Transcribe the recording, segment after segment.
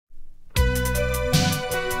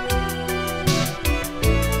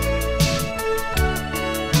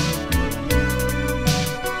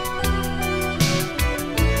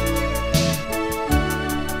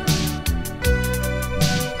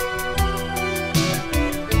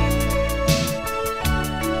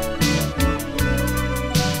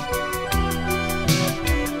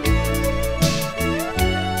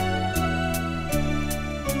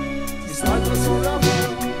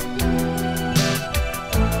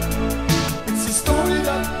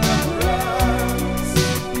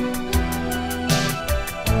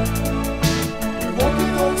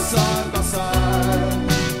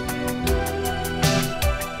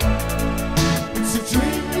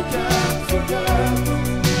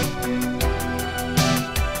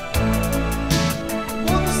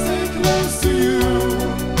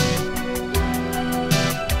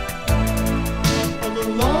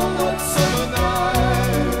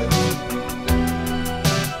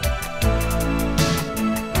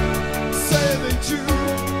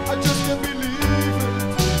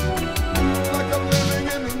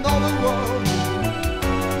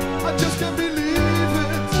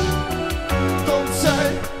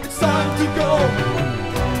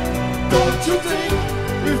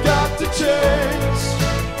change.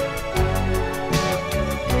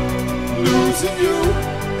 Losing you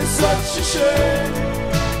is such a shame.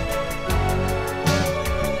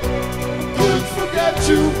 Couldn't forget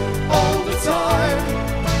you all the time.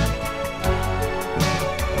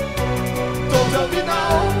 Don't tell me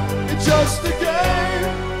now, it's just a game.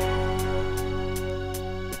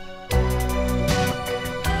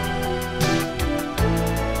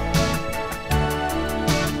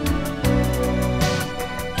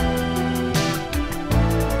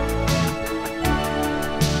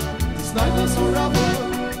 This night lasts forever.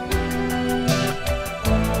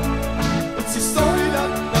 It's a story that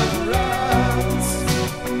never ends.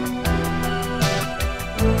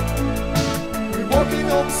 We're walking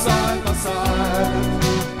on side by side.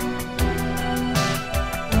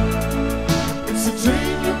 It's a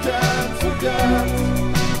dream you can't forget.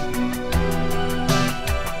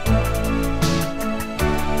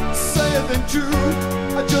 Say it ain't true,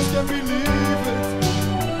 I just can't believe it.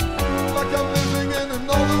 Like I'm living in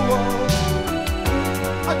another world.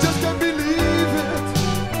 I just can't believe it.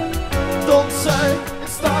 Don't say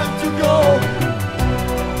it's time to go.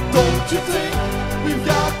 Don't you think we've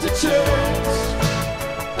got to change?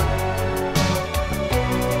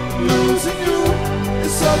 Losing you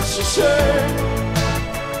is such a shame.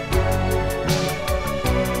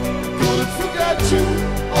 Couldn't forget you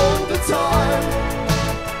all the time.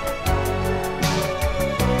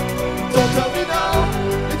 Don't tell me now,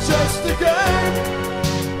 it's just a game.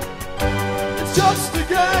 It's just a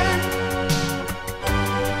game.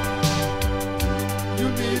 You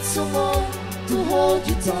need someone to hold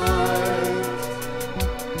you tight.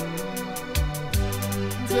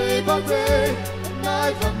 Day by day,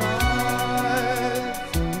 night by night.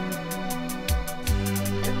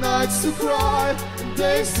 And nights to cry and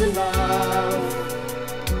days to laugh.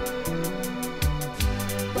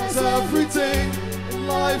 There's everything in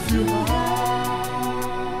life you have.